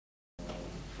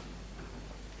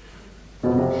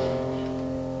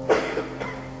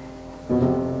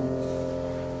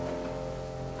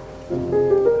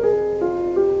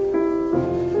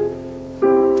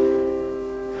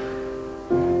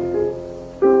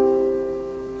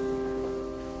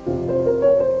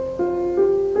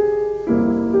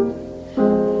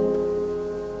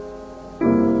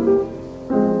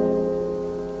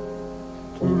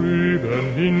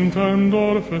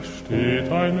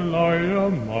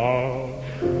an.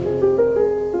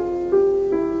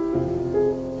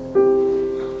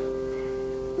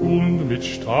 Und mit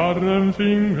starren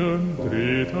Fingern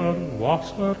dreht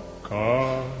was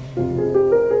kann.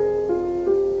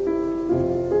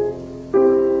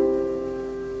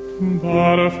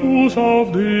 Barfuß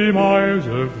auf dem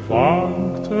Eise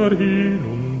wankt hin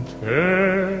und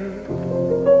her.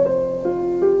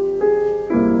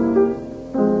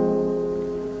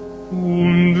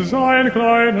 Und sein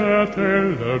kleiner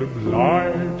Teller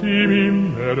bleibt ihm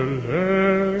immer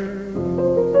leer.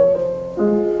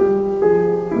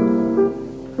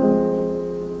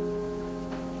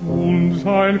 Und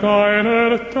sein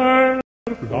kleiner Teller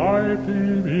bleibt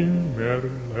ihm immer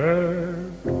leer.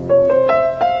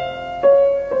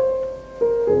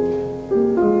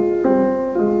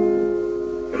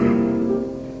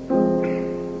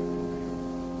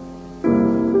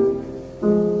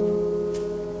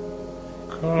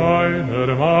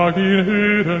 Keiner mag ihn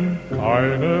hören,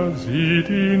 keiner sieht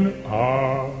ihn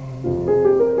an.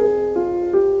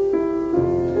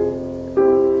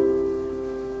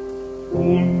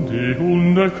 Und die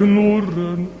Hunde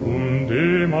knurren um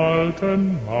dem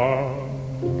alten Mann.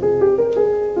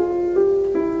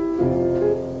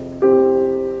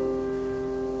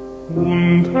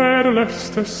 Und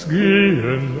lässt es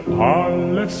gehen,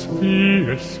 alles wie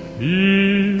es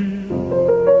will.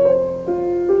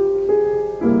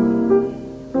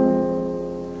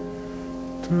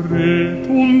 Dreht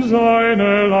und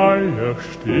seine Leier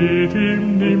steht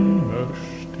ihm nimmer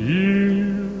still.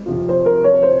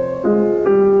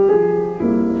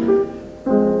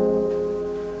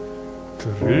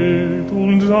 Dreht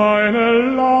und seine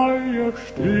Leier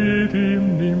steht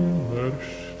ihm nimmer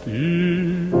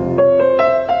still.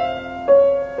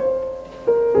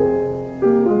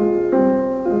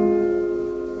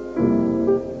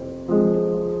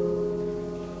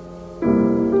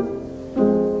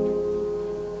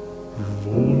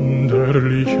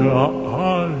 Wunderlicher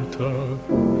Alter,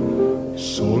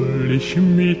 soll ich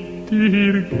mit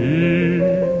dir gehen?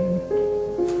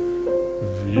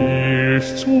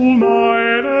 Willst du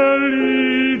meine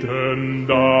Lieden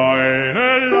deine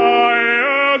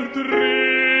Leier drehen?